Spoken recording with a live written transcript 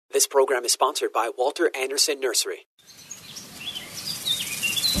This program is sponsored by Walter Anderson Nursery.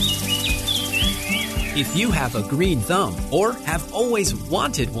 If you have a green thumb or have always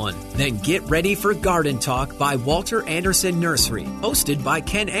wanted one, then get ready for Garden Talk by Walter Anderson Nursery, hosted by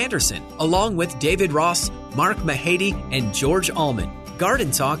Ken Anderson, along with David Ross, Mark Mahady, and George Allman.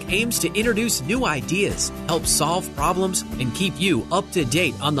 Garden Talk aims to introduce new ideas, help solve problems, and keep you up to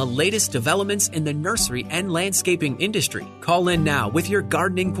date on the latest developments in the nursery and landscaping industry. Call in now with your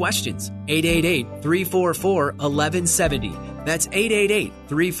gardening questions. 888-344-1170. That's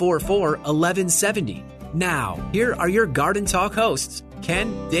 888-344-1170. Now, here are your Garden Talk hosts,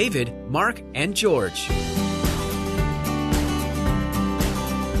 Ken, David, Mark, and George.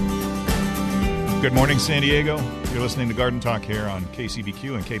 Good morning, San Diego. You're listening to Garden Talk here on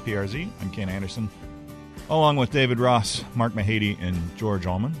KCBQ and KPRZ. I'm Ken Anderson, along with David Ross, Mark Mahady, and George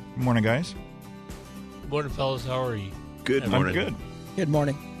Allman. Good morning, guys. Good morning, fellas. How are you? Good morning. I'm good. Good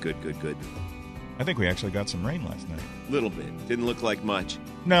morning. Good. I think we actually got some rain last night. Little bit. Didn't look like much.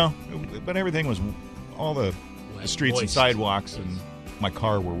 No, but everything was, all the streets and sidewalks and my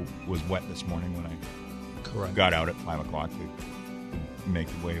car was wet this morning when I got out at 5 o'clock to make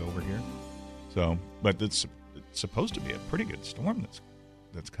the way over here. So, but it's supposed to be a pretty good storm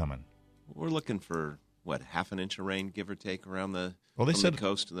that's coming. We're looking for, half an inch of rain, give or take, around the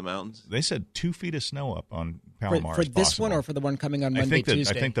coast of the mountains? They said 2 feet of snow up on Palomar. For this one or for the one coming on Monday,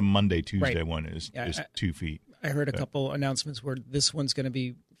 Tuesday? I think the Monday, Tuesday right. one is 2 feet. I heard a couple announcements where this one's going to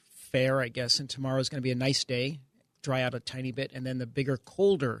be fair, I guess, and tomorrow's going to be a nice day, dry out a tiny bit, and then the bigger,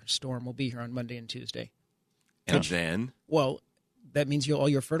 colder storm will be here on Monday and Tuesday. And then? Well, that means all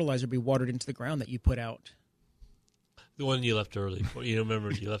your fertilizer will be watered into the ground that you put out. The one you left early. You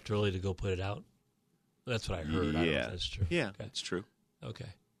remember you left early to go put it out? That's what I heard. Yeah. I don't know if that's true. Yeah, that's true. Okay.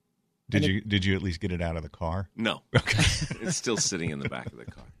 Did you at least get it out of the car? No. Okay. It's still sitting in the back of the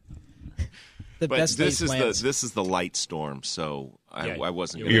car. This is the light storm, so I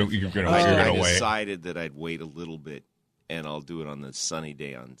wasn't going to. You're going to I wait. decided that I'd wait a little bit, and I'll do it on the sunny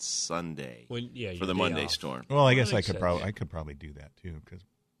day on Sunday for the Monday storm. Well, I guess I could probably do that too because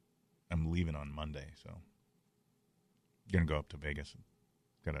I'm leaving on Monday, so I'm going to go up to Vegas.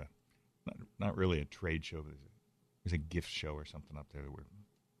 Got not really a trade show, but there's a gift show or something up there.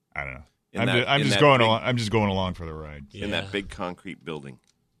 I don't know. I'm just going along for the ride. Yeah. In that big concrete building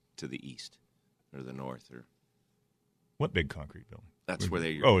to the east. Or the north, or what big concrete building? That's where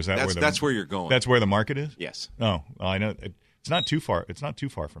they. Oh, is that that's where you're going? That's where the market is. Yes. Oh, well, I know it's not too far. It's not too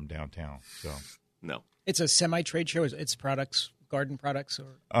far from downtown. So no, it's a semi-trade show. It's products, garden products,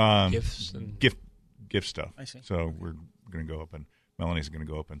 or gifts and gift stuff. I see. So we're going to go up and Melanie's going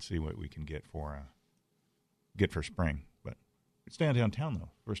to go up and see what we can get for spring. But it's downtown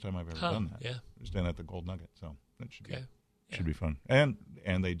though. First time I've ever done that. Yeah. It's down at the Gold Nugget, so that should be fun. And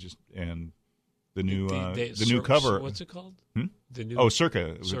they just The new new cover. What's it called? The new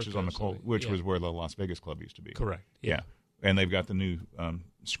Circa, which is on the cold, which was where the Las Vegas Club used to be. Correct. Yeah, and they've got the new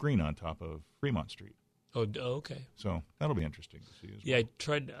screen on top of Fremont Street. Oh, okay. So that'll be interesting to see as well.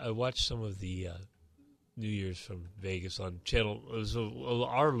 Yeah, I watched some of the New Year's from Vegas on channel. It was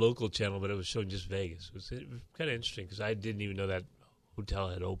our local channel, but it was showing just Vegas. It was kind of interesting because I didn't even know that hotel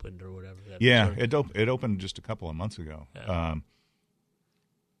had opened or whatever. It opened just a couple of months ago. Yeah.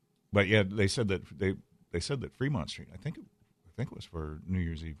 But yeah, they said that Fremont Street. I think it was for New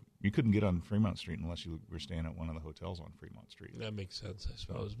Year's Eve. You couldn't get on Fremont Street unless you were staying at one of the hotels on Fremont Street. That makes sense, I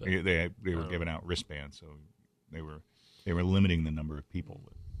suppose. But they were giving out wristbands, so they were limiting the number of people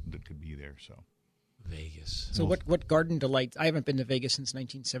that could be there. So Vegas. So what garden delights? I haven't been to Vegas since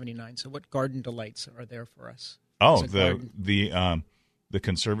 1979. So what garden delights are there for us? Oh, the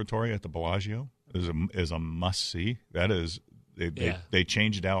conservatory at the Bellagio is a must see. That is. They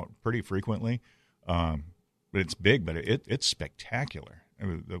change it out pretty frequently, but it's big, but it's spectacular. I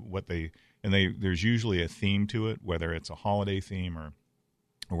mean, there's usually a theme to it, whether it's a holiday theme or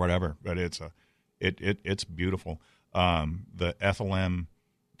whatever. But it's beautiful. The Ethel M.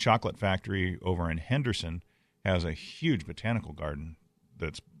 Chocolate Factory over in Henderson has a huge botanical garden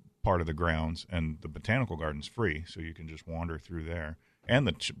that's part of the grounds, and the botanical garden's free, so you can just wander through there. And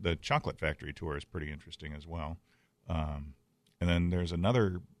the Chocolate Factory tour is pretty interesting as well. And then there's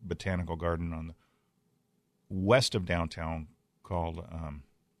another botanical garden on the west of downtown called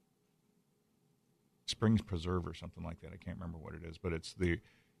Springs Preserve or something like that. I can't remember what it is, but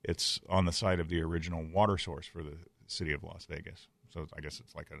it's on the site of the original water source for the city of Las Vegas. So I guess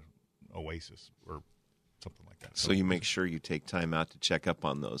it's like an oasis or something like that. So you make sure you take time out to check up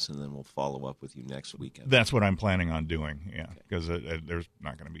on those, and then we'll follow up with you next weekend. That's what I'm planning on doing, yeah, because there's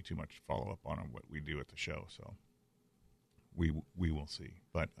not going to be too much follow-up on what we do at the show, so... we will see.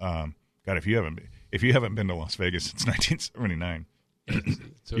 But God, if you haven't been to Las Vegas since 1979,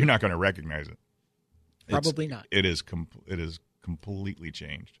 you're not going to recognize it. Probably not. It is completely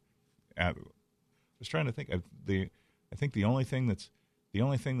changed. I was trying to think. I think the only thing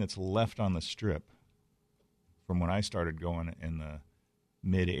that's left on the Strip from when I started going in the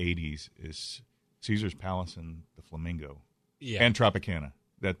mid '80s is Caesar's Palace and the Flamingo, and Tropicana.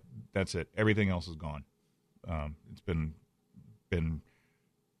 That's it. Everything else is gone. It's been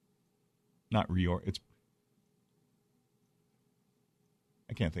not it's.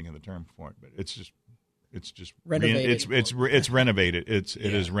 I can't think of the term for it, but it's just renovated. It's renovated.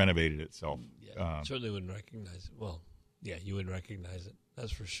 It has renovated itself. Yeah, certainly wouldn't recognize it. Well, yeah, you wouldn't recognize it.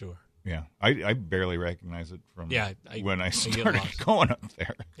 That's for sure. Yeah, I barely recognize it from when I started I going up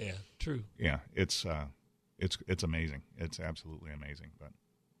there. Yeah, true. Yeah, it's amazing. It's absolutely amazing, but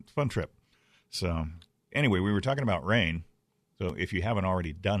it's a fun trip. So anyway, we were talking about rain. So if you haven't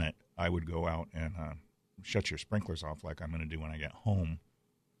already done it, I would go out and shut your sprinklers off like I'm going to do when I get home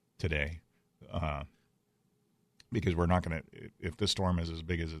today. Because we're not going to, if this storm is as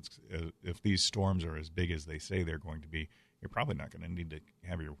big as if these storms are as big as they say they're going to be, you're probably not going to need to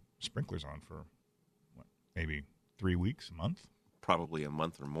have your sprinklers on for maybe 3 weeks, a month? Probably a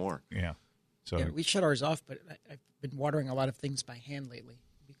month or more. Yeah. So we shut ours off, but I've been watering a lot of things by hand lately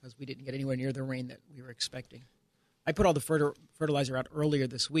because we didn't get anywhere near the rain that we were expecting. I put all the fertilizer out earlier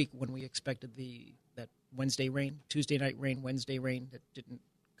this week when we expected that Wednesday rain, Tuesday night rain, Wednesday rain that didn't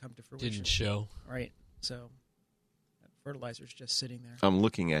come to fruition. Didn't show. Right. So that fertilizer's just sitting there. I'm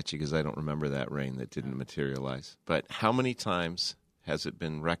looking at you because I don't remember that rain that didn't materialize. But how many times has it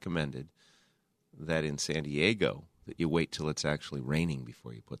been recommended that in San Diego that you wait till it's actually raining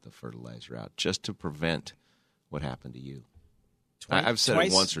before you put the fertilizer out, just to prevent what happened to you? I've said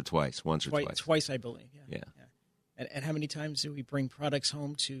it once or twice. Twice, I believe. Yeah. And how many times do we bring products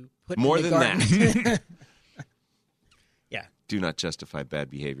home to put more in the than garden? that? Yeah. Do not justify bad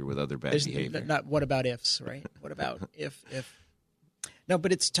behavior with other bad behavior. Not what about ifs, right? What about if? No,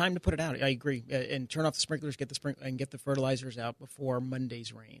 but it's time to put it out. I agree. And turn off the sprinklers, get the fertilizers out before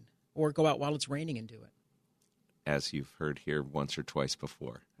Monday's rain, or go out while it's raining and do it. As you've heard here once or twice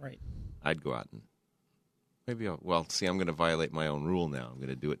before. Right. I'd go out and maybe I'm going to violate my own rule now. I'm going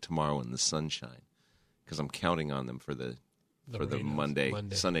to do it tomorrow in the sunshine because I'm counting on them for the Monday,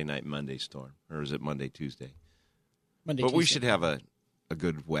 Sunday night Monday storm. Or is it Monday, Tuesday? Monday, but Tuesday. we should have a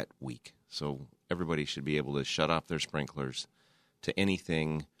good wet week. So everybody should be able to shut off their sprinklers to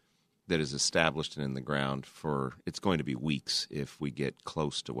anything that is established and in the ground for, it's going to be weeks if we get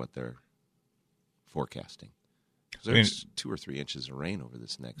close to what they're forecasting. There's 2 or 3 inches of rain over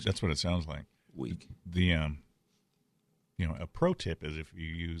this next. That's what it sounds like. Week. The a pro tip is if you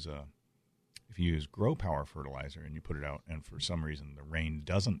use Grow Power fertilizer and you put it out, and for some reason the rain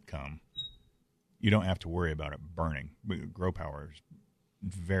doesn't come, you don't have to worry about it burning. Grow Power is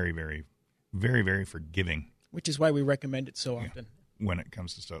very, very, very, very forgiving. Which is why we recommend it so often. When it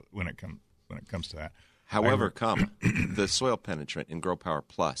comes to that. However, the soil penetrant in Grow Power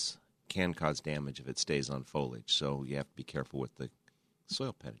Plus can cause damage if it stays on foliage. So you have to be careful with the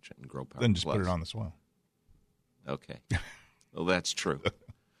soil penetrant in Grow Power Plus. Then just put it on the soil. Okay. Well, that's true.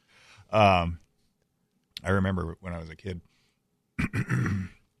 I remember when I was a kid,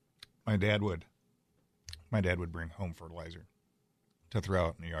 my dad would bring home fertilizer to throw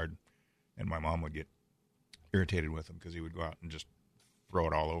out in the yard, and my mom would get irritated with him because he would go out and just throw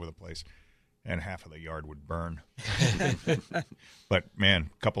it all over the place, and half of the yard would burn. But man,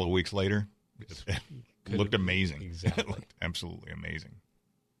 a couple of weeks later, it looked amazing. Exactly. It looked absolutely amazing.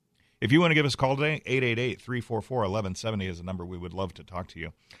 If you want to give us a call today, 888-344-1170 is the number. We would love to talk to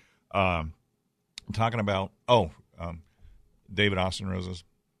you. Talking about David Austin roses.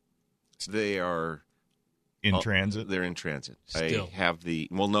 They are in transit. They're in transit. Still. I have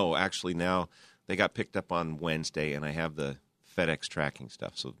actually now they got picked up on Wednesday, and I have the FedEx tracking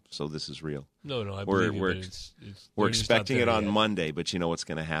stuff. So this is real. No, I believe you, we're expecting it on Monday, but you know what's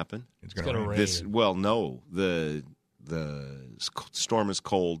going to happen? It's going to rain. The storm is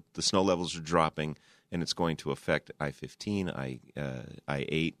cold. The snow levels are dropping, and it's going to affect I-15,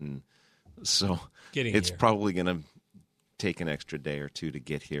 I-8, and so it's probably going to take an extra day or two to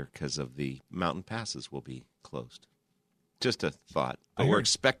get here because of the mountain passes will be closed. Just a thought. But we're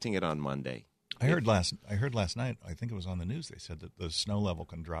expecting it on Monday. I heard last night, I think it was on the news, they said that the snow level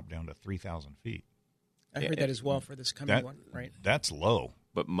can drop down to 3,000 feet. I heard that as well for this coming one, right? That's low.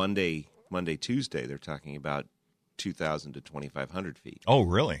 But Monday, Tuesday, they're talking about 2,000 to 2,500 feet. Oh,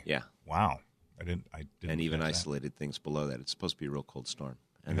 really? Yeah. Wow. I didn't. And even isolated things below that. It's supposed to be a real cold storm.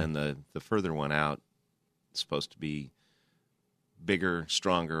 And then the further one out, it's supposed to be bigger,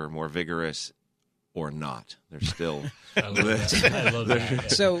 stronger, more vigorous, or not. They're still. I love that. I love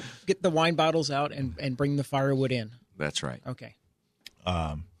that. So get the wine bottles out and bring the firewood in. That's right. Okay.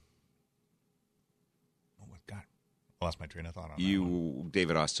 Oh my God, I lost my train of thought on that one.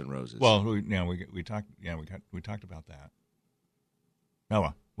 David Austin Roses. Well, we talked. Yeah, we talked about that. Oh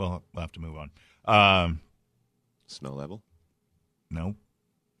well, we'll have to move on. Snow level. No.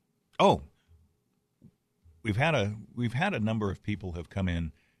 Oh, we've had a number of people have come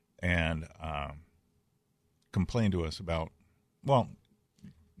in and complained to us about. Well,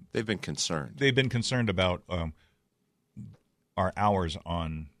 they've been concerned. They've been concerned about our hours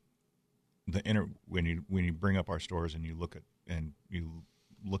on the when you bring up our stores and you look at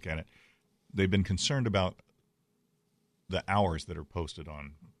it. They've been concerned about the hours that are posted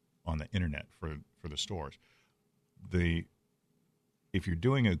on the internet for the stores. If you're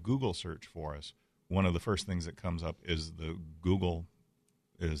doing a Google search for us, one of the first things that comes up is the Google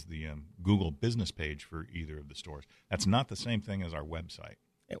business page for either of the stores. That's not the same thing as our website.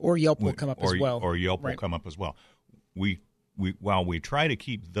 Or Yelp will come up as well. Or Yelp will come up as well. While we try to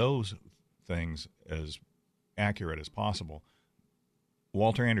keep those things as accurate as possible,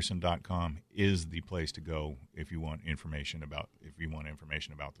 WalterAnderson.com is the place to go if you want information about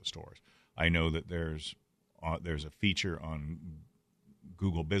the stores. I know that there's a feature on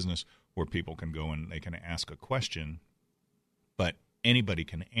Google Business where people can go and they can ask a question, but anybody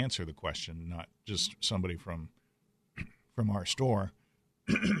can answer the question, not just somebody from our store.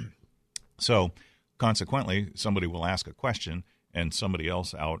 So, consequently, somebody will ask a question, and somebody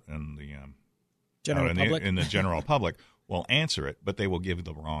else out in the general public will answer it, but they will give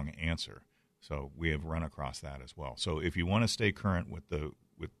the wrong answer. So we have run across that as well. So if you want to stay current with the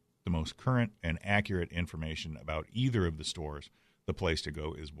most current and accurate information about either of the stores, the place to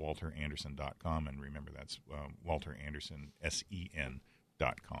go is WalterAnderson.com, and remember that's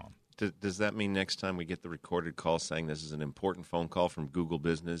WalterAndersonSen.com. Does that mean next time we get the recorded call saying this is an important phone call from Google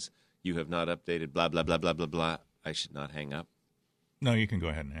Business, you have not updated blah, blah, blah, blah, blah, blah, I should not hang up? No, you can go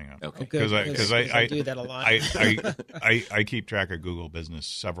ahead and hang up. Okay. Because I do that a lot. I keep track of Google Business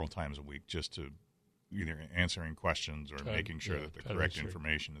several times a week just to either answering questions or making sure that the correct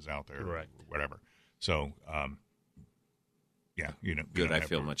information is out there or whatever. So, Good. I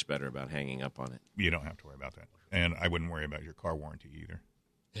feel much better about hanging up on it. You don't have to worry about that. And I wouldn't worry about your car warranty either.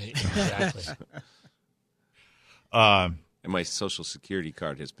 Exactly. And my Social Security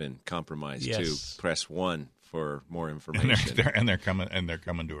card has been compromised Yes. too. Press 1 for more information. And they're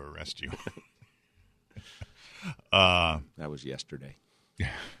coming to arrest you. That was yesterday. Yeah.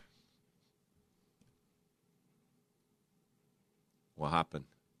 What happened?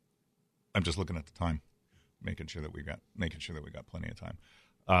 I'm just looking at the time, making sure that we got plenty of time.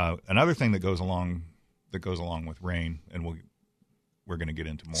 Another thing that goes along with rain, and we're going to get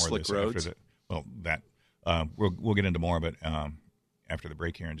into more Slick of this roads? after we'll get into more of it after the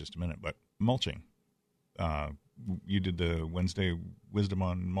break here in just a minute. But mulching, you did the Wednesday Wisdom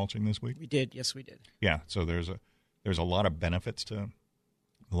on mulching this week. We did, yes, we did. Yeah, so there's a lot of benefits to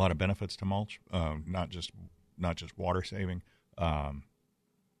mulch, not just water saving,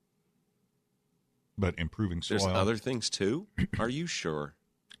 but improving soil. There's other things too. Are you sure?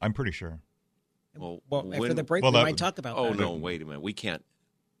 I'm pretty sure. Well, after the break, we might talk about that. Oh, no, wait a minute. We can't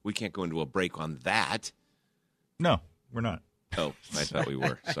go into a break on that. No, we're not. Oh, I thought we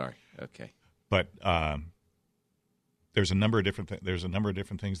were. Sorry. Okay. But there's a number of different things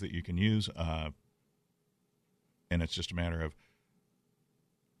that you can use, and it's just a matter of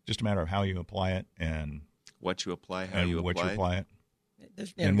how you apply it and what you apply, how and you what apply you apply it,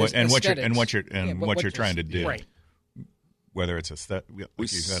 And what you're what trying to do. Right. Whether it's aesthetic, we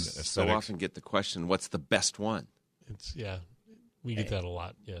so often get the question, "What's the best one?" We get that a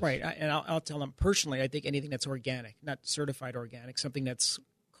lot. Yes. Right, and I'll tell them personally. I think anything that's organic, not certified organic, something that's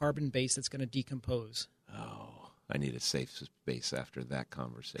carbon based, that's going to decompose. Oh, I need a safe space after that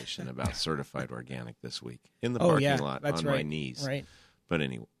conversation about certified organic this week in the Oh, parking yeah, lot that's on right. my knees. Right. But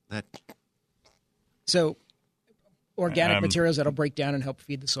anyway, that. So, organic materials that'll break down and help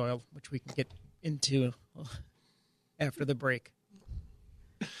feed the soil, which we can get into after the break.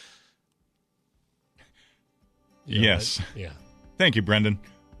 Yes. Yeah. Thank you, Brendan.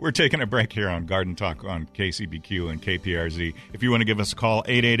 We're taking a break here on Garden Talk on KCBQ and KPRZ. If you want to give us a call,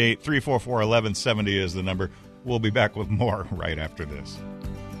 888-344-1170 is the number. We'll be back with more right after this.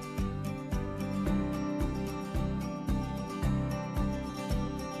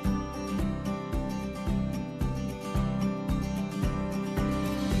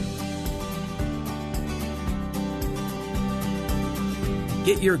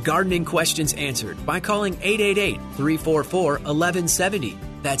 Get your gardening questions answered by calling 888-344-1170.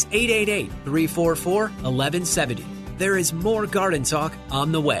 That's 888-344-1170. There is more Garden Talk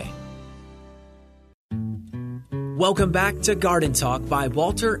on the way. Welcome back to Garden Talk by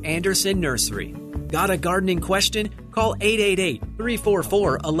Walter Anderson Nursery. Got a gardening question? Call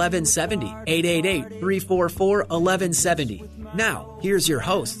 888-344-1170. 888-344-1170. Now, here's your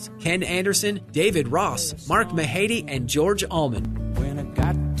hosts, Ken Anderson, David Ross, Mark Mahady, and George Allman. When I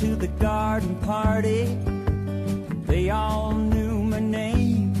got to the garden party, they all knew my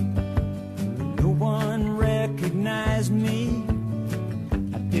name. No one recognized me.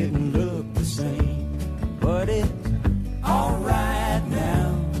 I didn't look the same, but it's all right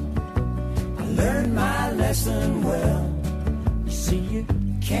now. I learned my lesson well. You see, you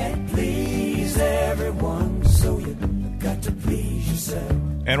can't please everyone, so you got to please yourself.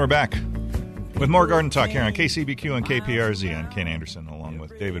 And we're back with more Garden Talk here on KCBQ and KPRZ. I'm Ken Anderson, along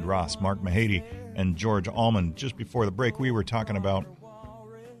with David Ross, Mark Mahady, and George Allman. Just before the break, we were talking about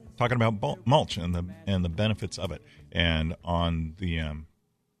mulch and the benefits of it. And on the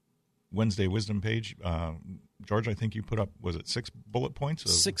Wednesday Wisdom page, George, I think you put up, was it 6 bullet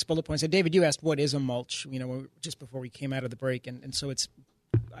points? 6 bullet points. And David, you asked what is a mulch, just before we came out of the break. And so it's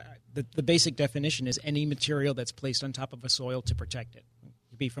the basic definition is any material that's placed on top of a soil to protect it. It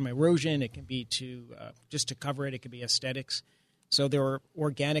can be from erosion. It can be to just to cover it. It can be aesthetics. So there are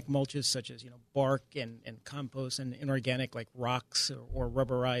organic mulches such as bark and compost, and inorganic like rocks or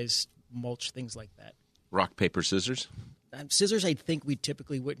rubberized mulch, things like that. Rock, paper, scissors? Scissors, I think we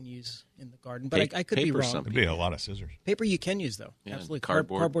typically wouldn't use in the garden, but I could be wrong. There'd be a lot of scissors. Paper you can use, though. Yeah, absolutely.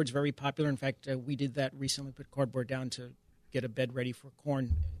 cardboard. Cardboard's very popular. In fact, we did that recently, put cardboard down to get a bed ready for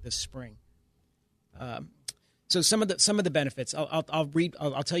corn this spring. So some of the benefits, I'll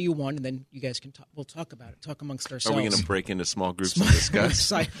tell you one, and then you guys can we'll talk about it. Talk amongst ourselves. Are we going to break into small groups and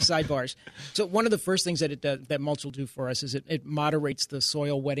discuss? Sidebars. So one of the first things that that mulch will do for us is it moderates the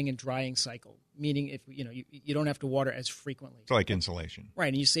soil wetting and drying cycle. Meaning, if you don't have to water as frequently. It's like insulation, right?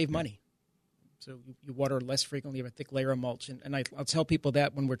 And you save money. So you water less frequently. You have a thick layer of mulch, and I'll tell people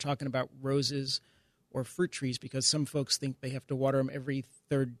that when we're talking about roses or fruit trees, because some folks think they have to water them every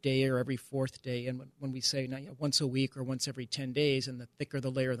third day or every fourth day. And when we say once a week or once every 10 days, and the thicker the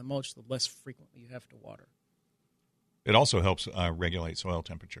layer of the mulch, the less frequently you have to water. It also helps regulate soil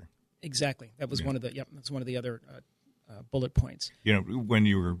temperature. Exactly. That was one of the other bullet points. When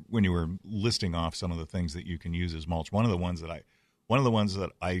you were listing off some of the things that you can use as mulch, one of the ones that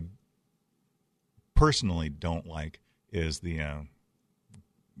I personally don't like is the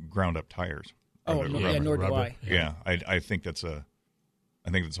ground up tires. Oh, nor do I. Yeah, I think that's a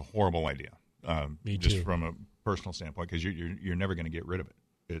horrible idea. Me just too. from a personal standpoint, because you're never going to get rid of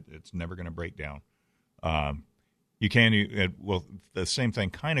it. It's never going to break down. You can well, the same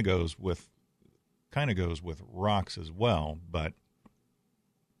thing kind of goes with rocks as well, but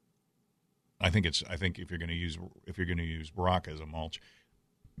I think if you're going to use rock as a mulch,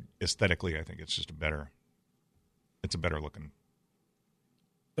 aesthetically, I think it's just a better looking.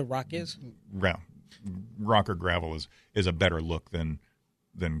 The rock is? Rock or gravel is a better look than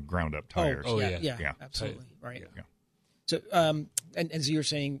ground up tires. Yeah, absolutely. Right. Yeah. So, and as you were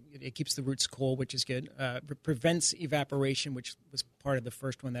saying, it keeps the roots cool, which is good. Prevents evaporation, which was part of the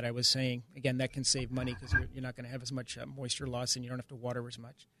first one that I was saying. Again, that can save money because you're not going to have as much moisture loss, and you don't have to water as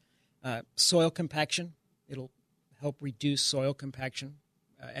much. Soil compaction. It'll help reduce soil compaction,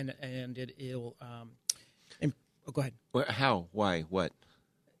 and it'll. Go ahead. How? Why? What?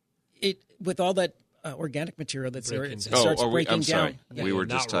 With all that organic material that's there, it I'm starts breaking sorry. down. Yeah. We were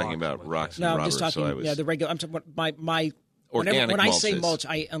just talking about rocks and no, rubber. I'm just talking. So the regular. I'm talking about my organic when I say mulches. mulch,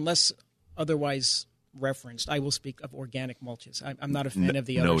 unless otherwise referenced, I will speak of organic mulches. I'm not a fan of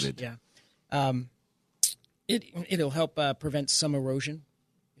the others. Noted. Yeah. It'll help prevent some erosion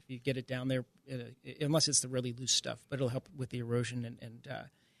if you get it down there, unless it's the really loose stuff. But it'll help with the erosion and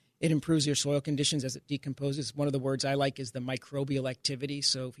it improves your soil conditions as it decomposes. One of the words I like is the microbial activity.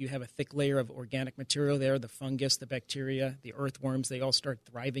 So if you have a thick layer of organic material there, the fungus, the bacteria, the earthworms, they all start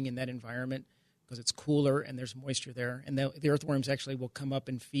thriving in that environment because it's cooler and there's moisture there. And the earthworms actually will come up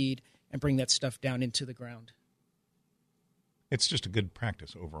and feed and bring that stuff down into the ground. It's just a good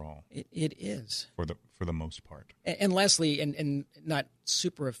practice overall. It is. For the most part. And lastly, and not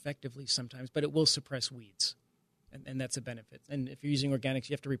super effectively sometimes, but it will suppress weeds. And that's a benefit. And if you're using organics,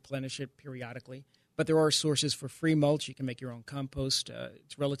 you have to replenish it periodically. But there are sources for free mulch. You can make your own compost.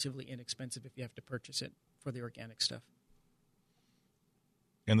 It's relatively inexpensive if you have to purchase it for the organic stuff.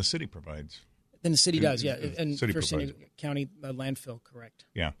 And the city provides. Then the city does, yeah. And city for provides. county landfill, correct.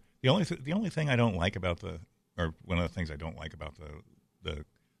 Yeah. The only thing I don't like about one of the things I don't like about the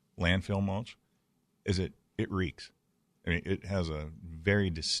landfill mulch is it reeks. I mean, it has a very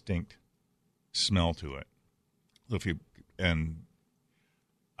distinct smell to it. And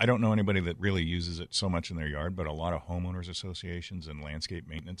I don't know anybody that really uses it so much in their yard, but a lot of homeowners associations and landscape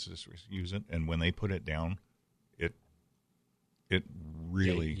maintenance use it. And when they put it down, it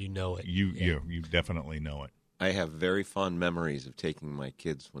really, you know it. You definitely know it. I have very fond memories of taking my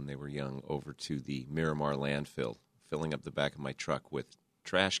kids when they were young over to the Miramar landfill, filling up the back of my truck with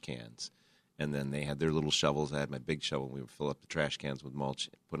trash cans. And then they had their little shovels. I had my big shovel. We would fill up the trash cans with mulch,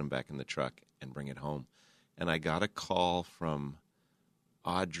 put them back in the truck, and bring it home. And I got a call from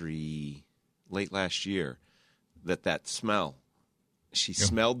Audrey late last year that smell. She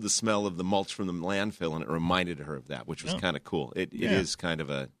smelled the smell of the mulch from the landfill, and it reminded her of that, which was kind of cool. It is kind of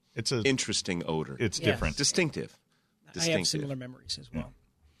it's an interesting odor. It's different. Distinctive. I have similar memories as well.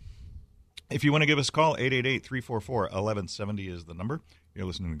 Yeah. If you want to give us a call, 888-344-1170 is the number. You're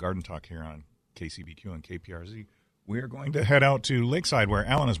listening to Garden Talk here on KCBQ and KPRZ. We are going to head out to Lakeside where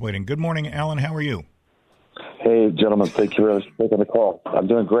Alan is waiting. Good morning, Alan. How are you? Hey, gentlemen. Thank you for taking the call. I'm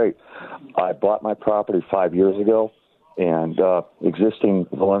doing great. I bought my property 5 years ago, and existing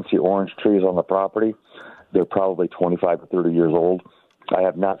Valencia orange trees on the property, they're probably 25 to 30 years old. I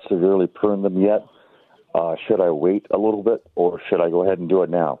have not severely pruned them yet. Should I wait a little bit, or should I go ahead and do it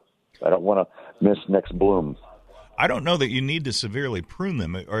now? I don't want to miss next bloom. I don't know that you need to severely prune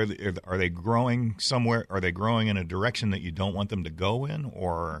them. Are they growing somewhere? Are they growing in a direction that you don't want them to go in,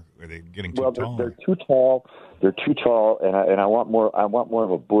 or are they getting too tall? They're too tall. They're too tall, and I want more. I want more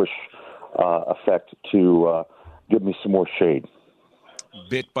of a bush effect to give me some more shade.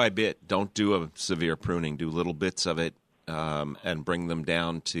 Bit by bit. Don't do a severe pruning. Do little bits of it, and bring them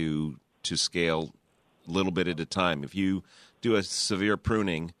down to scale, little bit at a time. If you do a severe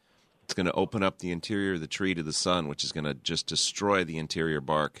pruning, it's going to open up the interior of the tree to the sun, which is going to just destroy the interior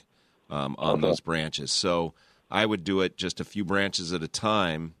bark on those branches. So I would do it just a few branches at a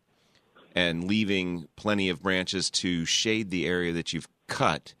time and leaving plenty of branches to shade the area that you've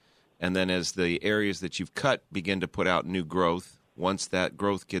cut. And then as the areas that you've cut begin to put out new growth, once that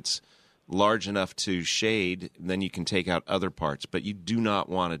growth gets large enough to shade, then you can take out other parts. But you do not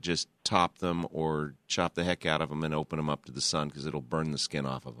want to just top them or chop the heck out of them and open them up to the sun because it'll burn the skin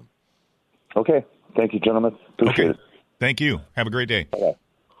off of them. Okay. Thank you, gentlemen. Appreciate it. Thank you. Have a great day. Bye.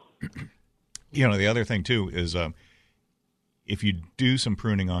 The other thing too is if you do some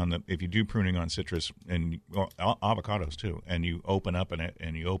pruning on citrus and avocados too, and you open up an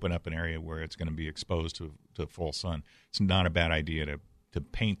area where it's going to be exposed to full sun, it's not a bad idea to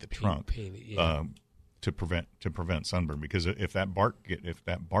paint the trunk to prevent sunburn, because if that bark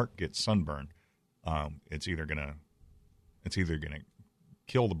gets sunburned, it's either gonna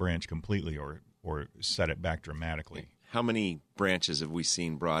kill the branch completely or set it back dramatically. How many branches have we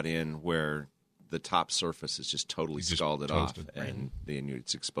seen brought in where the top surface is just totally scalded off and then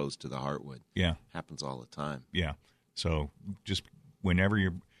it's exposed to the heartwood? Yeah. Happens all the time. Yeah. So just whenever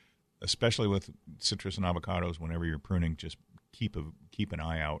especially with citrus and avocados, whenever you're pruning, just keep an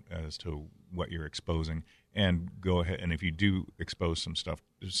eye out as to what you're exposing, and go ahead. And if you do expose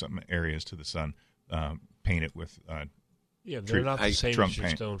some areas to the sun, paint it with they're not the same as your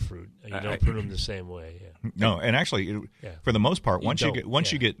stone fruit. You don't prune them the same way. Yeah. No, and actually, for the most part, once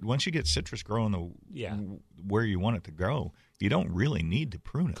you get citrus growing where you want it to grow, you don't really need to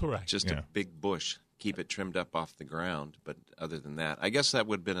prune it. Correct. Just a big bush. Keep it trimmed up off the ground. But other than that, I guess that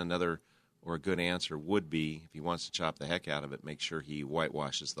would have been another, or a good answer would be, if he wants to chop the heck out of it, make sure he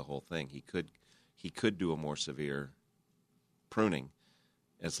whitewashes the whole thing. He could do a more severe pruning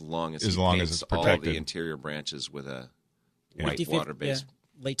as long as paints all the interior branches with a white water-based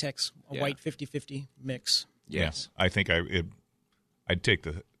latex, white 50-50 mix. Yes, I think I'd take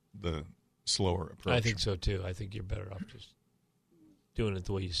the slower approach. I think so too. I think you're better off just doing it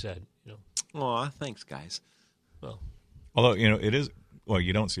the way you said. Aw, thanks, guys. Well, although it is. Well,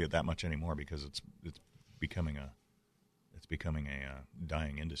 you don't see it that much anymore because it's becoming a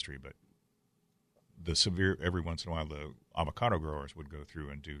dying industry. But every once in a while, the avocado growers would go through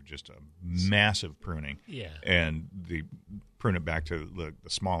and do just a massive pruning. Yeah. And prune it back to the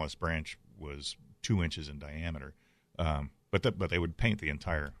smallest branch was 2 inches in diameter. But they would paint the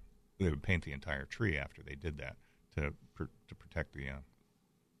entire tree after they did that to protect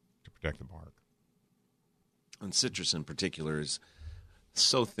the bark. And citrus in particular is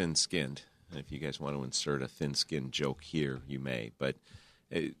so thin-skinned. And if you guys want to insert a thin-skinned joke here, you may. But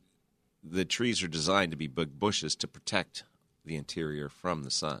the trees are designed to be big bushes to protect the interior from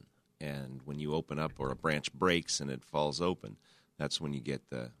the sun. And when you open up, or a branch breaks and it falls open, that's when you get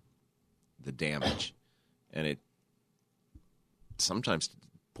the damage. And sometimes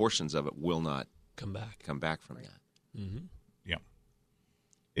portions of it will not come back from that. Mm-hmm. Yeah.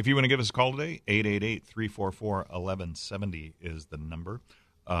 If you want to give us a call today, 888-344-1170 is the number.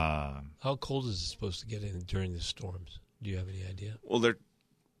 How cold is it supposed to get in during the storms? Do you have any idea? Well,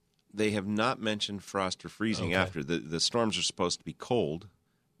 they have not mentioned frost or freezing after. The storms are supposed to be cold,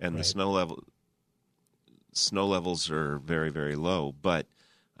 and the snow levels are very, very low. But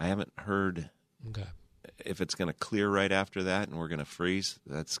I haven't heard if it's going to clear right after that and we're going to freeze.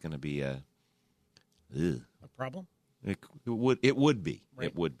 That's going to be a problem? It would be. Right.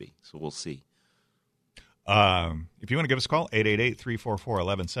 It would be. So we'll see. If you want to give us a call,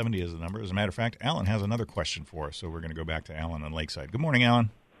 888-344-1170 is the number. As a matter of fact, Alan has another question for us, so we're going to go back to Alan on Lakeside. Good morning, Alan.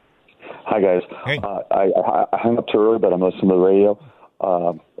 Hi, guys. Hey. I hung up too early, but I'm listening to the radio.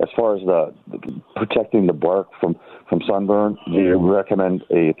 As far as the protecting the bark from sunburn, do you recommend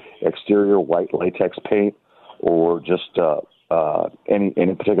a exterior white latex paint or just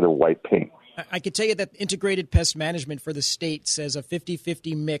any particular white paint? I could tell you that Integrated Pest Management for the state says a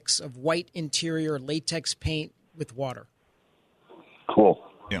 50-50 mix of white interior latex paint with water. Cool.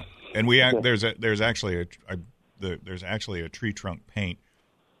 Yeah, and there's actually a tree trunk paint.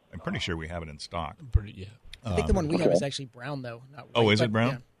 I'm pretty sure we have it in stock. I think the one we have is actually brown, though. Not white, is it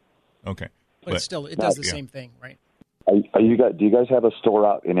brown? Yeah. Okay, but still, it does the same thing, right? Do you guys have a store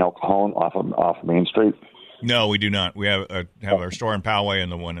out in El Cajon off Main Street? No, we do not. We have our store in Poway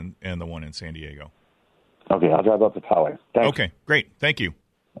and the one in San Diego. Okay, I'll drive up to Poway. Thanks. Okay, great. Thank you.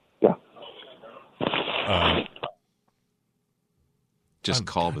 Yeah. Just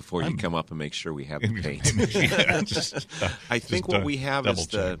call before you come up and make sure we have the paint. I think what we have is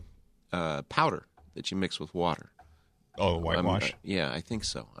the powder that you mix with water. Oh, whitewash? Yeah, I think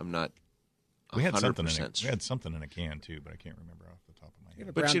so. I'm not 100% we had something in a can, too, but I can't remember off the top of my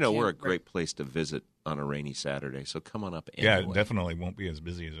head. But, we're a great place to visit on a rainy Saturday, so come on up anyway. Yeah, it definitely won't be as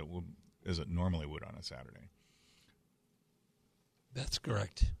busy as it normally would on a Saturday. That's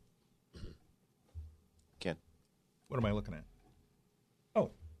correct. Ken. What am I looking at?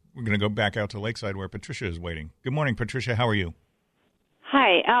 Oh, we're going to go back out to Lakeside where Patricia is waiting. Good morning, Patricia. How are you?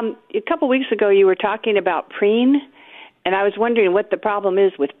 Hi. A couple weeks ago you were talking about preen, and I was wondering what the problem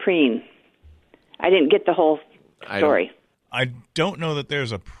is with preen. I didn't get the whole story. I don't know that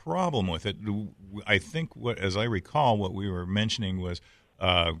there's a problem with it. I think, as I recall, what we were mentioning was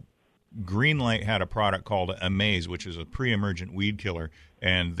Greenlight had a product called Amaze, which is a pre-emergent weed killer,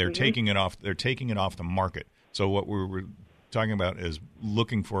 and they're taking it off. They're taking it off the market. So what we were talking about is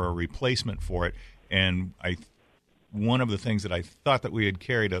looking for a replacement for it. And one of the things that I thought that we had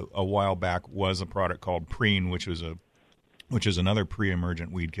carried a while back was a product called Preen, which is another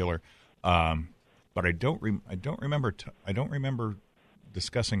pre-emergent weed killer. But I don't remember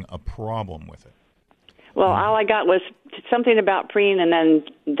discussing a problem with it. Well, all I got was something about preen, and then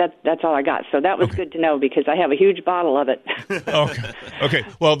that's all I got. So that was good to know because I have a huge bottle of it. Okay.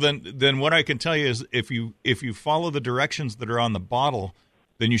 Well, then what I can tell you is if you follow the directions that are on the bottle,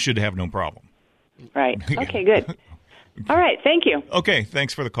 then you should have no problem. Right. Okay. Good. All right. Thank you. Okay.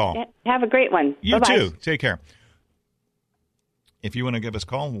 Thanks for the call. Have a great one. You Bye-bye. too. Take care. If you want to give us a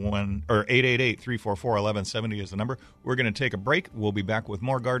call, 888-344-1170 is the number. We're going to take a break. We'll be back with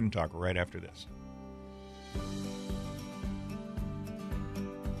more Garden Talk right after this.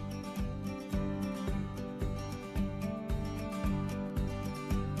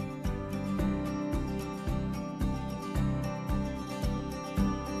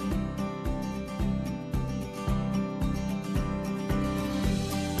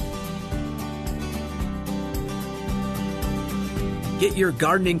 Get your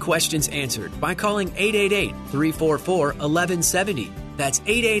gardening questions answered by calling 888-344-1170. That's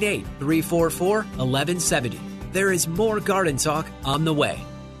 888-344-1170. There is more Garden Talk on the way.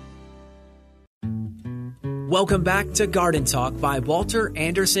 Welcome back to Garden Talk by Walter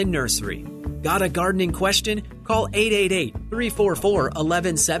Anderson Nursery. Got a gardening question? Call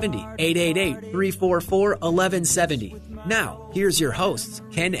 888-344-1170. 888-344-1170. Now, here's your hosts,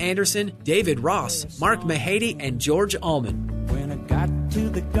 Ken Anderson, David Ross, Mark Mahady, and George Allman. When I got to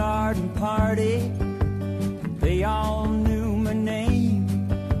the garden party, they all knew my name.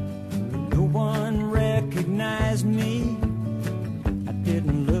 No one recognized me. I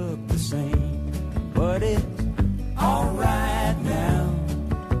didn't look the same, but it's all right now.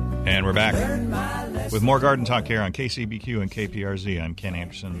 And we're back with more Garden Talk here on KCBQ and KPRZ. I'm Ken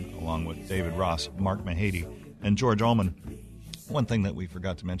Anderson, along with David Ross, Mark Mahady, and George Allman. One thing that we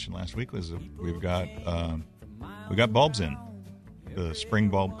forgot to mention last week was that we got bulbs in. The spring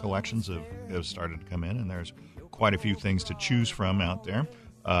bulb collections have started to come in, and there's quite a few things to choose from out there.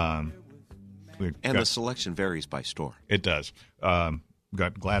 And the selection varies by store. It does.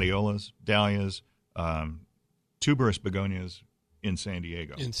 Got gladiolas, dahlias, tuberous begonias in San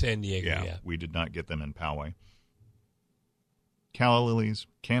Diego. In San Diego, yeah. We did not get them in Poway. Calla lilies,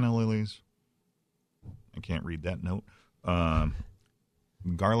 canna lilies. I can't read that note.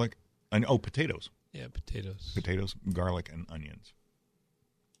 Garlic, and potatoes. Yeah, potatoes. Potatoes, garlic, and onions.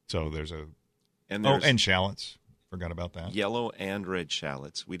 So there's and shallots. Forgot about that. Yellow and red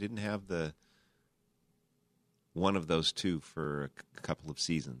shallots. We didn't have one of those two for a couple of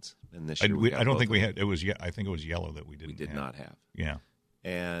seasons, and this year I don't think we had. It was. I think it was yellow that we didn't. We did not have. Yeah,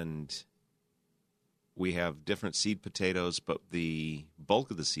 and we have different seed potatoes, but the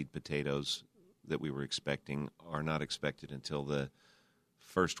bulk of the seed potatoes that we were expecting are not expected until the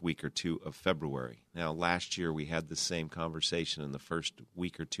first week or two of February. Now, last year we had the same conversation, and the first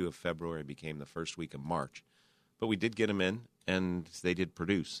week or two of February became the first week of March. But we did get them in, and they did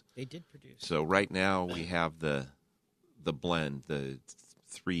produce. They did produce. So right now we have the blend, the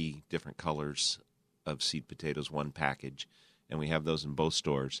 3 different colors of seed potatoes, one package, and we have those in both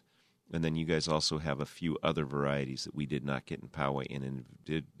stores. And then you guys also have a few other varieties that we did not get in Poway in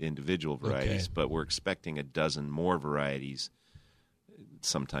individual varieties, but we're expecting a dozen more varieties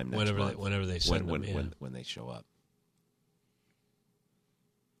sometime next month. Whenever they send them, when they show up.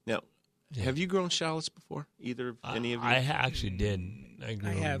 Now, have you grown shallots before? Any of you? I actually did. I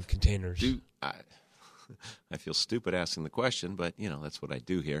grew them in containers. I feel stupid asking the question, but that's what I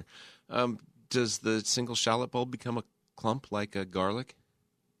do here. Does the single shallot bulb become a clump like a garlic?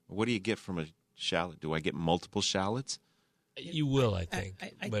 What do you get from a shallot? Do I get multiple shallots? You will, I think.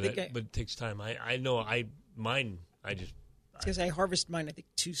 But it takes time. I know. Mine. I just because I harvest mine. I think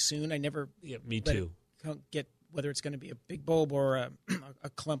too soon. I never. Yeah, me too. Get whether it's going to be a big bulb or a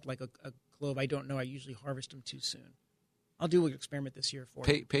clump like a clove. I don't know. I usually harvest them too soon. I'll do an experiment this year for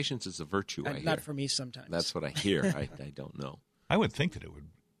you. Patience is a virtue. I hear. Not for me sometimes. That's what I hear. I don't know. I would think that it would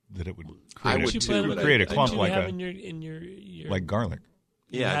create create a clump like like garlic.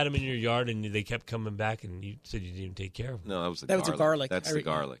 You had them in your yard, and they kept coming back, and you said you didn't take care of them. No, that was a garlic. That's the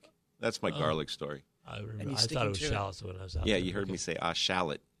garlic. That's my garlic story. I remember. I thought it was shallots when I was out there. Yeah, you heard me say,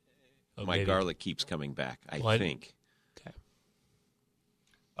 shallot. My garlic keeps coming back, I think. Okay.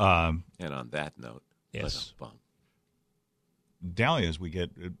 And on that note, yes. Dahlias, we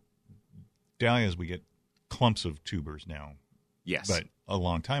get clumps of tubers now. Yes. But a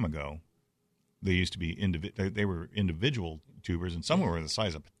long time ago, they used to be they were individual tubers, and some were the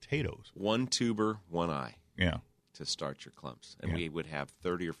size of potatoes. One tuber, one eye. Yeah. To start your clumps, and we would have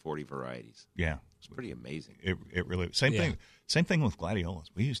 30 or 40 varieties. Yeah, it's pretty amazing. It really same thing with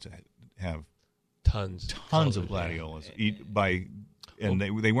gladiolas. We used to have tons of gladiolas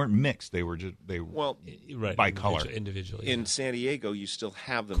they weren't mixed. They were just by color individually. In San Diego, you still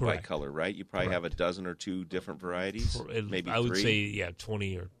have them by color, right? You probably have a dozen or two different varieties, maybe I would 3. say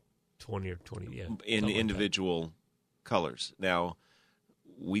 20 or 20 in individual colors. Now,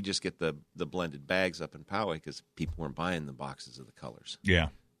 we just get the blended bags up in Poway because people weren't buying the boxes of the colors. Yeah.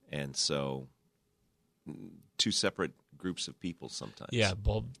 And so 2 separate groups of people sometimes. Yeah,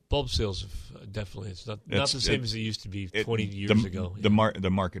 bulb sales have definitely. It's not the same as it used to be 20 years ago. The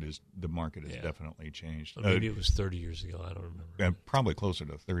market has definitely changed. Or maybe it was 30 years ago. I don't remember. Probably closer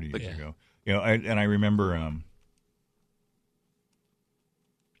to 30 years ago. I remember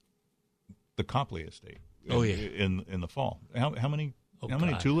the Copley estate. In the fall. How many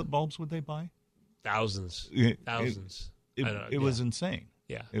tulip bulbs would they buy? Thousands. It was insane.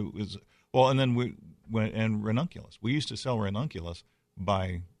 Yeah. It was and then and ranunculus. We used to sell ranunculus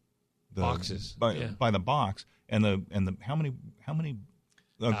by the boxes. By the box, and the how many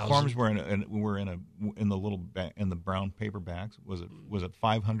farms were in the little in the brown paper bags? Was it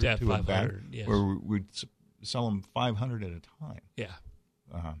 500 to a bag? Yes. Where we'd sell them 500 at a time. Yeah.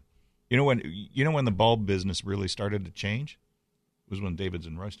 You know when the bulb business really started to change was when David's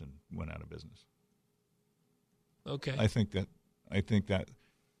and Royston went out of business. Okay. I think that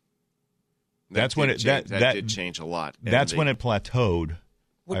did change a lot. That's when it plateaued.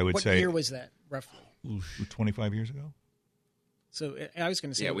 I would say. What year was that roughly? 25 years ago. So I was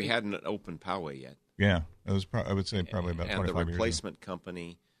going to say. Yeah, we hadn't opened Poway yet. Yeah, it was. I would say probably about 25 years ago. And the replacement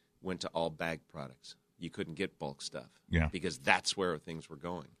company went to all bag products. You couldn't get bulk stuff. Yeah. Because that's where things were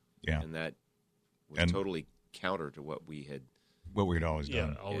going. Yeah. And that was totally counter to what we had always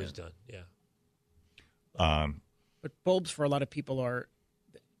done. Yeah, always done. Yeah. But bulbs for a lot of people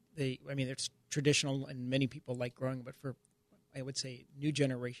it's traditional and many people like growing, but for, I would say, new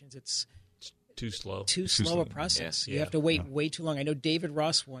generations, it's too slow. Too slow a process. Yeah. You have to wait way too long. I know David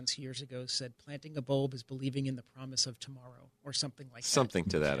Ross once years ago said, "Planting a bulb is believing in the promise of tomorrow," or something like that. Something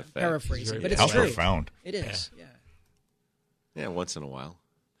to that effect. Paraphrasing, but it's How true. profound. It is. Yeah, once in a while.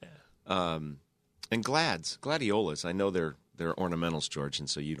 And gladiolas. I know they're ornamentals, George, and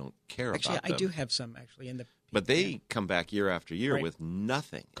so you don't care Actually, about them. I do have some actually But they come back year after year Right. with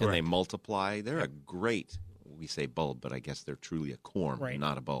nothing, and they multiply. They're a great. We say bulb, but I guess they're truly a corm, Right.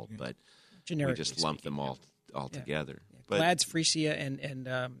 not a bulb. But Generically we just lump speaking, them all together. Yeah. But Glads, freesia, and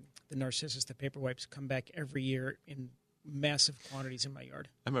the narcissus, the paper wipes, come back every year in massive quantities in my yard.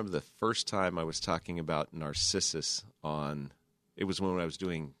 I remember the first time I was talking about narcissus on. It was when I was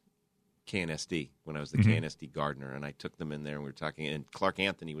doing KNSD, when I was the KNSD gardener, and I took them in there and we were talking, and Clark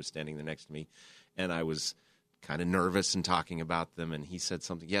Anthony was standing there next to me, and I was kind of nervous and talking about them, and he said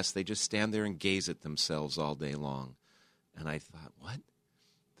something, yes, they just stand there and gaze at themselves all day long. And I thought, what?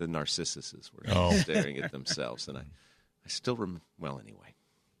 The narcissuses were staring at themselves, and I still remember, well, anyway.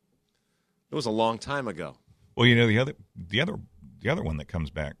 It was a long time ago. Well, the other one that comes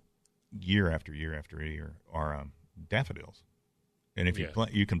back year after year after year are daffodils. And if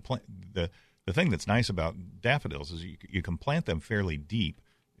you can plant the thing that's nice about daffodils is you can plant them fairly deep,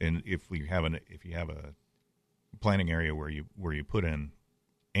 and if you have a planting area where you put in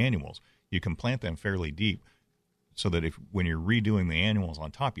annuals, you can plant them fairly deep, so that when you're redoing the annuals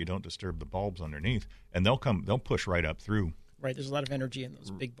on top, you don't disturb the bulbs underneath, and they'll push right up through. Right, there's a lot of energy in those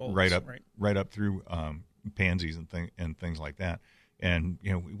big bulbs. Right up through pansies and things like that. And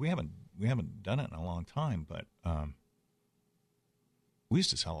we haven't done it in a long time, but. We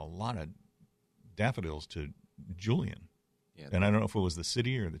used to sell a lot of daffodils to Julian, and I don't know if it was the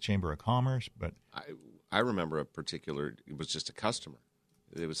city or the Chamber of Commerce, but I remember it was just a customer.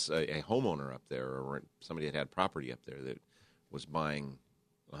 It was a homeowner up there, or somebody that had property up there that was buying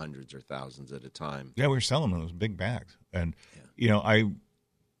hundreds or thousands at a time. Yeah, we were selling them in those big bags, and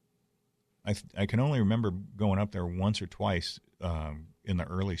I can only remember going up there once or twice in the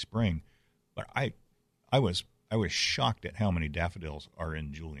early spring, but I was shocked at how many daffodils are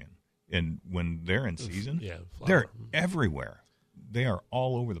in Julian. And when they're in season, they're everywhere. They are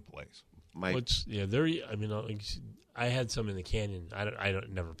all over the place. I had some in the canyon. I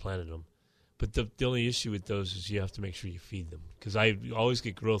never planted them. But the only issue with those is you have to make sure you feed them. Because I always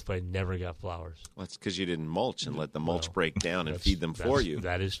get growth, but I never got flowers. Well, that's because you didn't mulch and let the mulch break down and feed them for you.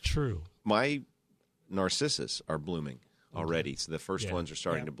 That is true. My narcissus are blooming already. So the first ones are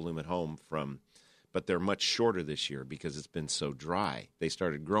starting to bloom at home but they're much shorter this year because it's been so dry. They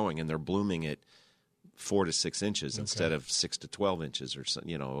started growing, and they're blooming at 4 to 6 inches instead of 6 to 12 inches, or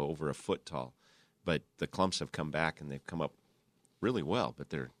over a foot tall. But the clumps have come back, and they've come up really well, but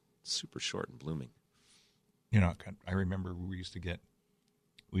they're super short and blooming. I remember we used to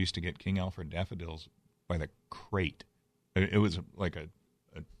get King Alfred daffodils by the crate. It was like a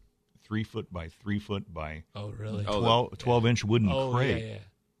 3 foot by 3 foot by 12-inch wooden crate.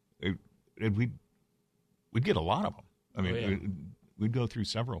 Yeah. We'd get a lot of them. I mean, we'd go through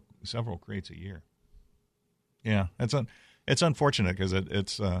several crates a year. Yeah, it's unfortunate because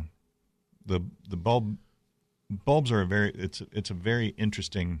it's the bulbs are it's a very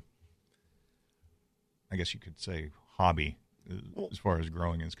interesting, I guess you could say, hobby as far as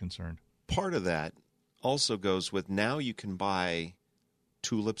growing is concerned. Part of that also goes with now you can buy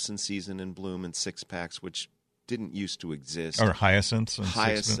tulips in season and bloom in 6-packs, which didn't used to exist. Or hyacinths.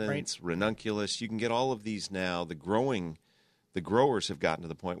 Ranunculus. You can get all of these now. The growers have gotten to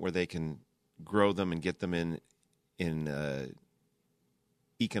the point where they can grow them and get them in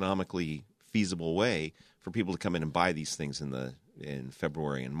economically feasible way for people to come in and buy these things in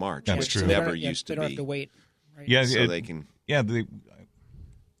February and March. That's which true. Never used to be. They don't have to wait. Right? Yeah, so they can. Yeah, the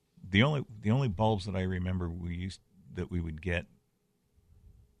only bulbs that I remember that we would get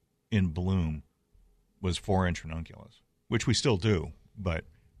in bloom was 4-inch ranunculus, which we still do, but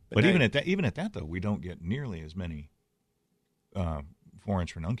even at that though, we don't get nearly as many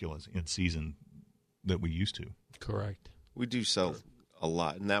 4-inch ranunculus in season that we used to. Correct. We do sell a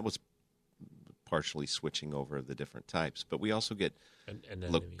lot, and that was partially switching over the different types. But we also get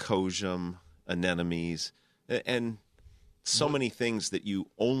leucosium, anemones, and so many things that you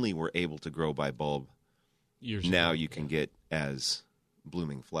only were able to grow by bulb. Now you can get as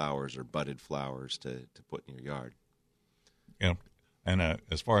blooming flowers or budded flowers to put in your yard. Yeah, and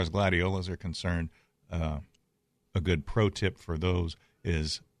as far as gladiolas are concerned, a good pro tip for those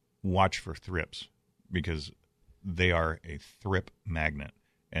is watch for thrips, because they are a thrip magnet,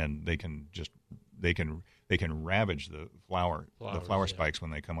 and they can just they can ravage the flower spikes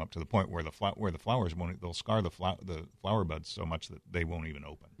when they come up to the point where the flowers won't. They'll scar the flower buds so much that they won't even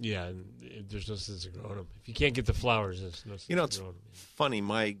open. Yeah, and there's no sense in growing them. If you can't get the flowers, there's no sense in It's growing them. funny.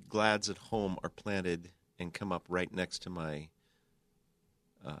 My glads at home are planted and come up right next to my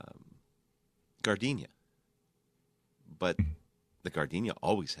gardenia, but the gardenia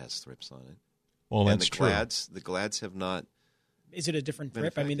always has thrips on it. Well, and that's true. The glads have not. Is it a different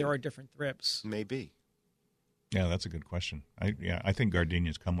thrip? I mean, there are different thrips. Maybe. Yeah, that's a good question. I think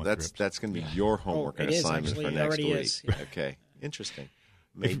gardenias come with thrips. That's going to be your homework it is, assignment actually. for It next already week. is, yeah. Okay, interesting.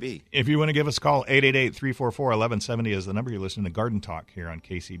 Maybe. If you want to give us a call, 888-344-1170 is the number. You're listening to Garden Talk here on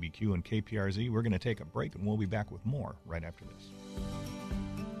KCBQ and KPRZ. We're going to take a break, and we'll be back with more right after this.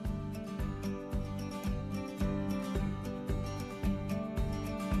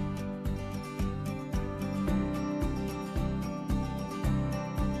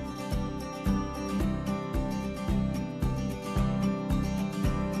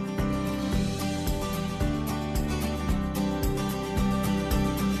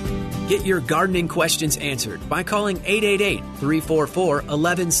 Get your gardening questions answered by calling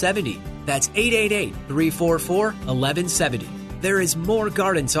 888-344-1170. That's 888-344-1170. There is more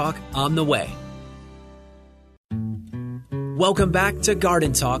Garden Talk on the way. Welcome back to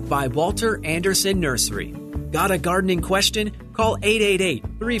Garden Talk by Walter Anderson Nursery. Got a gardening question? Call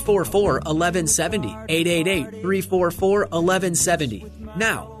 888-344-1170. 888-344-1170.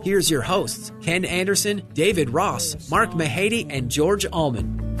 Now, here's your hosts, Ken Anderson, David Ross, Mark Mahady, and George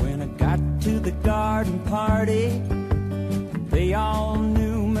Allman. When I got to the garden party, they all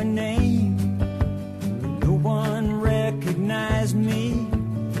knew my name. No one recognized me.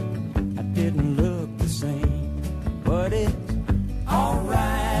 I didn't look the same, but it's all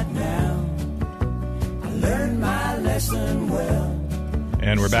right now. I learned my lesson well.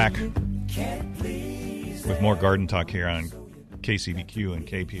 And we're back with more Garden Talk here on KCBQ and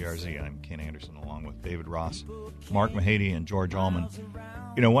KPRZ. I'm Ken Anderson along with David Ross, Mark Mahady, and George Allman.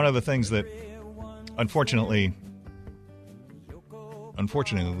 One of the things that, unfortunately,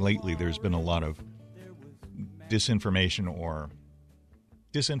 lately there's been a lot of disinformation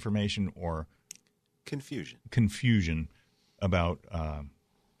or confusion about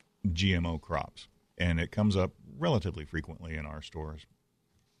GMO crops. And it comes up relatively frequently in our stores.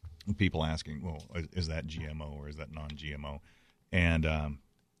 People asking, well, is that GMO or is that non-GMO? And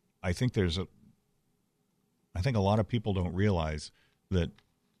I think a lot of people don't realize that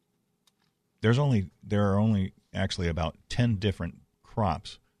there are only actually about 10 different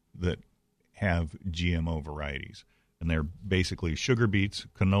crops that have GMO varieties. And they're basically sugar beets,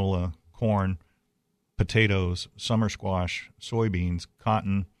 canola, corn, potatoes, summer squash, soybeans,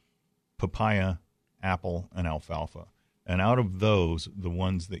 cotton, papaya, apple, and alfalfa. And out of those, the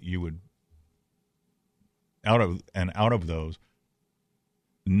ones that you would out of those,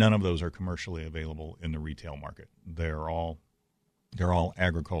 none of those are commercially available in the retail market. They're all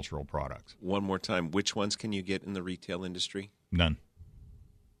agricultural products. One more time, which ones can you get in the retail industry? None.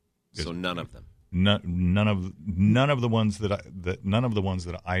 So none of them. None of the ones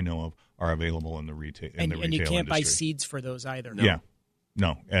that I know of are available in the retail industry. And you can't buy seeds for those either. No. Yeah,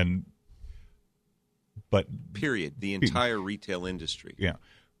 no, but period. The entire retail industry. Yeah,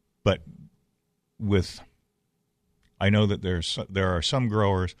 but I know that there are some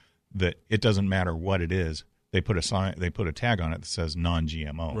growers that it doesn't matter what it is. They put a tag on it that says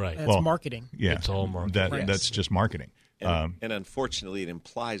non-GMO. Right. That's marketing. Yeah, it's all marketing. That's just marketing. And unfortunately, it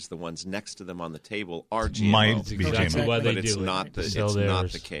implies the ones next to them on the table are GMO. Might be GMO, why they but it's not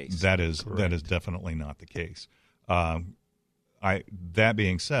the case. That is definitely not the case. That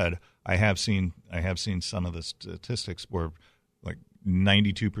being said, I have seen some of the statistics where like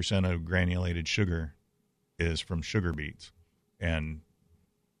 92% of granulated sugar is from sugar beets, and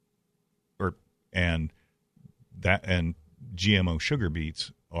GMO sugar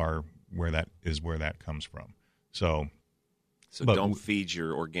beets are where that comes from. So don't feed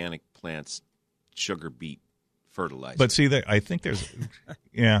your organic plants sugar beet fertilizer. But see, I think there's,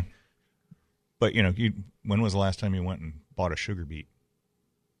 yeah. But when was the last time you went and bought a sugar beet?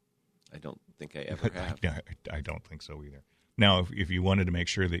 I don't think I ever have. I don't think so either. Now, if you wanted to make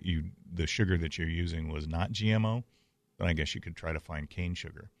sure that the sugar that you're using was not GMO, then I guess you could try to find cane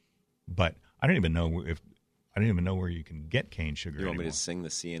sugar. But I don't even know where you can get cane sugar. You want anymore. me to sing the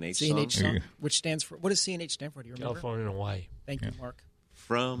CNH song? Which stands for, what does CNH stand for? Do you remember? California and Hawaii. Thank you, Mark.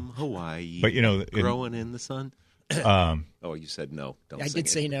 From Hawaii, but growing in the sun. You said no. Don't. I did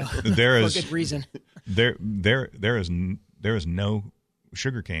say no. There is for good reason. There is no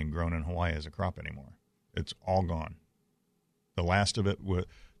sugarcane grown in Hawaii as a crop anymore. It's all gone. The last of it,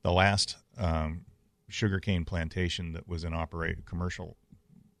 the last sugarcane plantation that was in commercial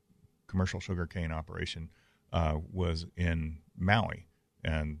sugarcane operation was in Maui,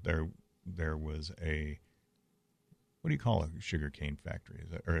 and there was a, what do you call a sugarcane factory?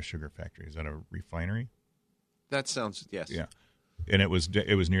 Or a sugar factory? Is that a refinery? That sounds, yes. Yeah, and it was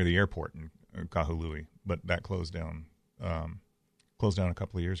near the airport in Kahului, but that closed down a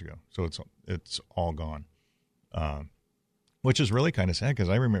couple of years ago. So it's all gone, which is really kind of sad because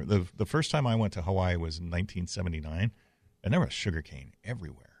I remember the first time I went to Hawaii was in 1979, and there was sugarcane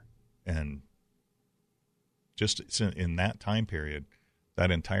everywhere, and just in that time period,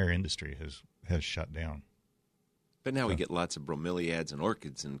 that entire industry has shut down. But now we get lots of bromeliads and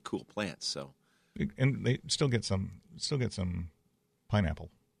orchids and cool plants. So, and they still get some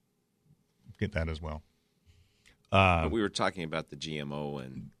pineapple. Get that as well. But we were talking about the GMO,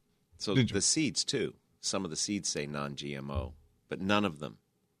 and so the seeds too. Some of the seeds say non-GMO, but none of them.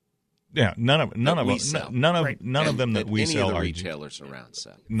 Yeah, none of them that we sell any of the are retailers around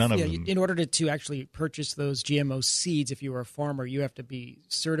sell. None of them. In order to actually purchase those GMO seeds, if you are a farmer, you have to be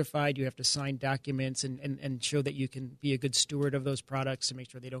certified. You have to sign documents and show that you can be a good steward of those products to make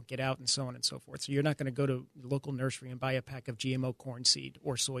sure they don't get out and so on and so forth. So you're not going to go to the local nursery and buy a pack of GMO corn seed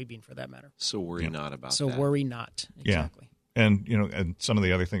or soybean for that matter. So worry not about that. So worry not. Exactly. Yeah. And some of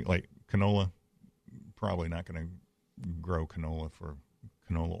the other things like canola, probably not going to grow canola for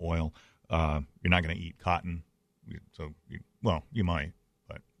canola oil. You're not going to eat cotton, so you might,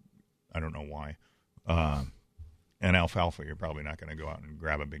 but I don't know why. And alfalfa, you're probably not going to go out and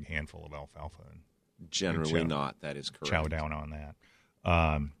grab a big handful of alfalfa. Generally not. That is correct. Chow down on that.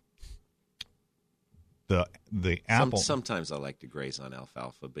 The apple. Sometimes I like to graze on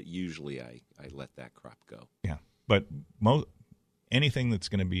alfalfa, but usually I let that crop go. Yeah, but anything that's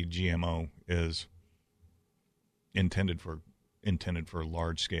going to be GMO is intended for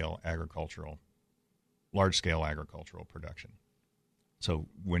large scale agricultural production. So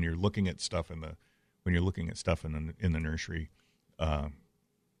when you're looking at stuff in the nursery,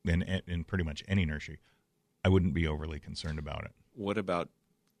 in pretty much any nursery, I wouldn't be overly concerned about it. What about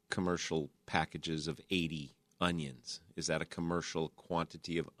commercial packages of 80 onions? Is that a commercial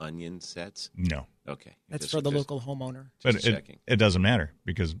quantity of onion sets? No. Okay. That's for the local homeowner. But it doesn't matter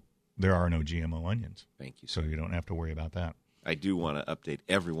because there are no GMO onions. Thank you. So you don't have to worry about that. I do want to update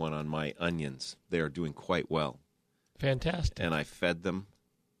everyone on my onions. They are doing quite well. Fantastic. And I fed them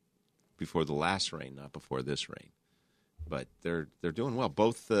before the last rain, not before this rain. But they're doing well.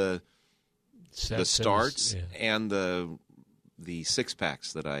 Both the starts and the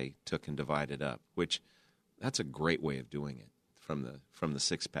 6-packs that I took and divided up, which that's a great way of doing it from the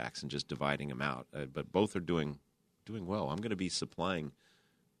 6-packs and just dividing them out. But both are doing well. I'm going to be supplying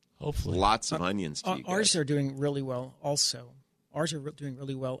hopefully lots of onions to you guys. Ours are doing really well also. Ours are doing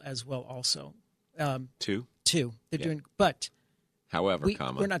really well as well also. Two? They're doing, but however,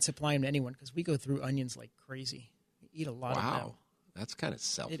 we're not supplying to anyone because we go through onions like crazy. We eat a lot of them. Wow, that's kind of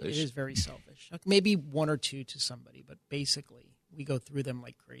selfish. It is very selfish. Maybe one or two to somebody, but basically we go through them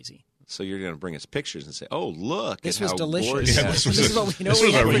like crazy. So you're going to bring us pictures and say, "Oh, look, this at was how delicious. Yeah, this is what we know. This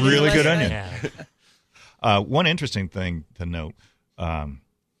was a really good onion." One interesting thing to note.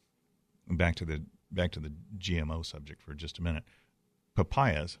 Back to the GMO subject for just a minute.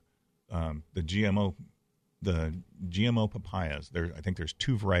 Papayas, the GMO papayas. I think there's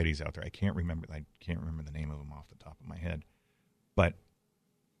 2 varieties out there. I can't remember the name of them off the top of my head, but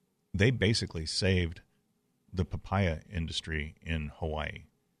they basically saved the papaya industry in Hawaii.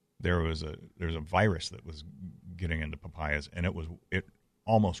 There's a virus that was getting into papayas, and it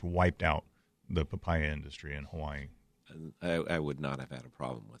almost wiped out the papaya industry in Hawaii. I would not have had a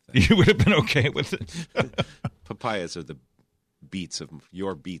problem with that. You would have been okay with it. Papayas are the beets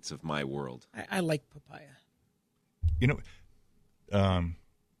of my world. I like papaya.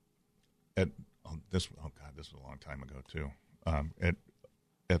 This was a long time ago too.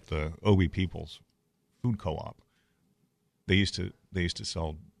 At the Obi People's Food Co-op, they used to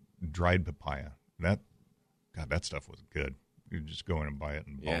sell dried papaya. That stuff was good. You just go in and buy it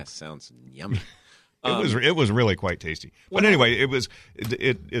in bulk. Yeah, sounds yummy. It was really quite tasty. But anyway,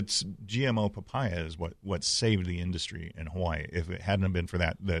 it's GMO papaya is what saved the industry in Hawaii. If it hadn't been for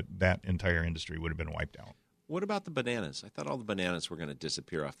that entire industry would have been wiped out. What about the bananas? I thought all the bananas were going to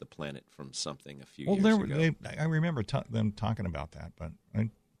disappear off the planet from something a few years ago. I remember them talking about that, but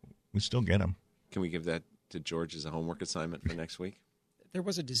we still get them. Can we give that to George as a homework assignment for next week? There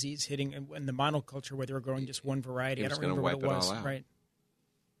was a disease hitting in the monoculture where they were growing just one variety. I don't remember what it was. Right.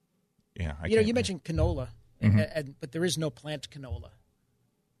 Yeah, you mentioned canola, but there is no plant canola.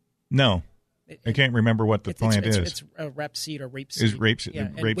 No, I can't remember what the plant is. It's a rapeseed or rapeseed.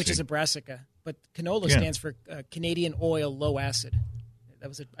 Rapeseed, which is a brassica. But canola stands for Canadian oil low acid. That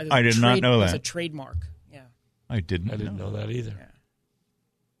was I did not know that. It was a trademark. Yeah. I didn't know that either. Yeah.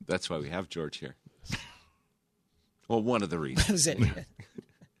 That's why we have George here. Well, one of the reasons.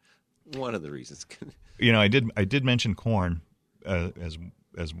 One of the reasons. I did mention corn as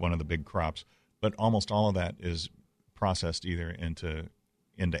one of the big crops, but almost all of that is processed either into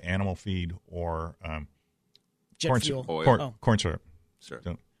animal feed or corn syrup. Sure.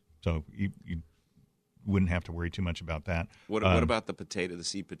 So you wouldn't have to worry too much about that. What about the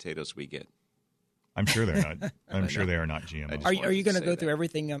seed potatoes we get? I'm sure they're not. I'm sure they are not GMO. Are you going to go through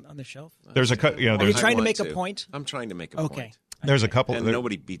everything on the shelf? There's a Are you trying to make a point? I'm trying to make a point. There's a couple. And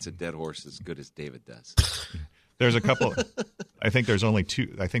nobody beats a dead horse as good as David does. There's a couple. I think there's only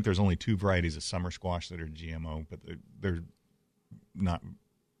two. I think there's only two varieties of summer squash that are GMO, but they're not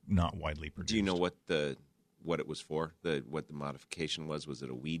widely produced. Do you know what it was for? What the modification was? Was it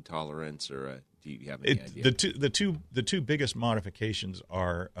a weed tolerance, or do you have any idea? The two biggest modifications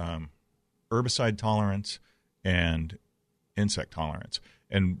are herbicide tolerance and insect tolerance,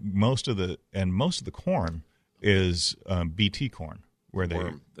 and most of the corn is BT corn, where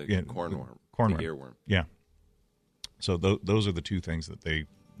cornworm, the earworm. Yeah. So those are the two things that they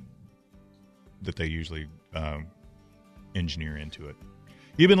usually engineer into it.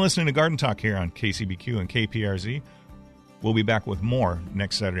 You've been listening to Garden Talk here on KCBQ and KPRZ. We'll be back with more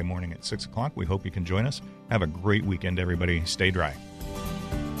next Saturday morning at 6 o'clock. We hope you can join us. Have a great weekend, everybody. Stay dry.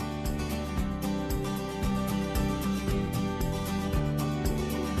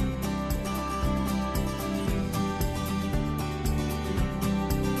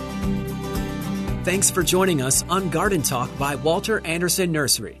 Thanks for joining us on Garden Talk by Walter Anderson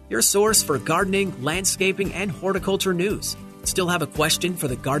Nursery, your source for gardening, landscaping, and horticulture news. Still have a question for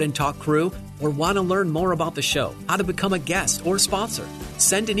the Garden Talk crew or want to learn more about the show, how to become a guest or sponsor?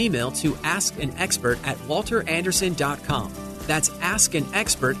 Send an email to askanexpert@walteranderson.com. That's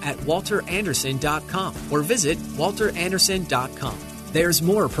askanexpert@walteranderson.com or visit walteranderson.com. There's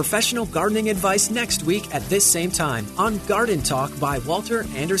more professional gardening advice next week at this same time on Garden Talk by Walter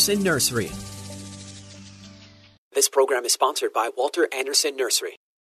Anderson Nursery. This program is sponsored by Walter Anderson Nursery.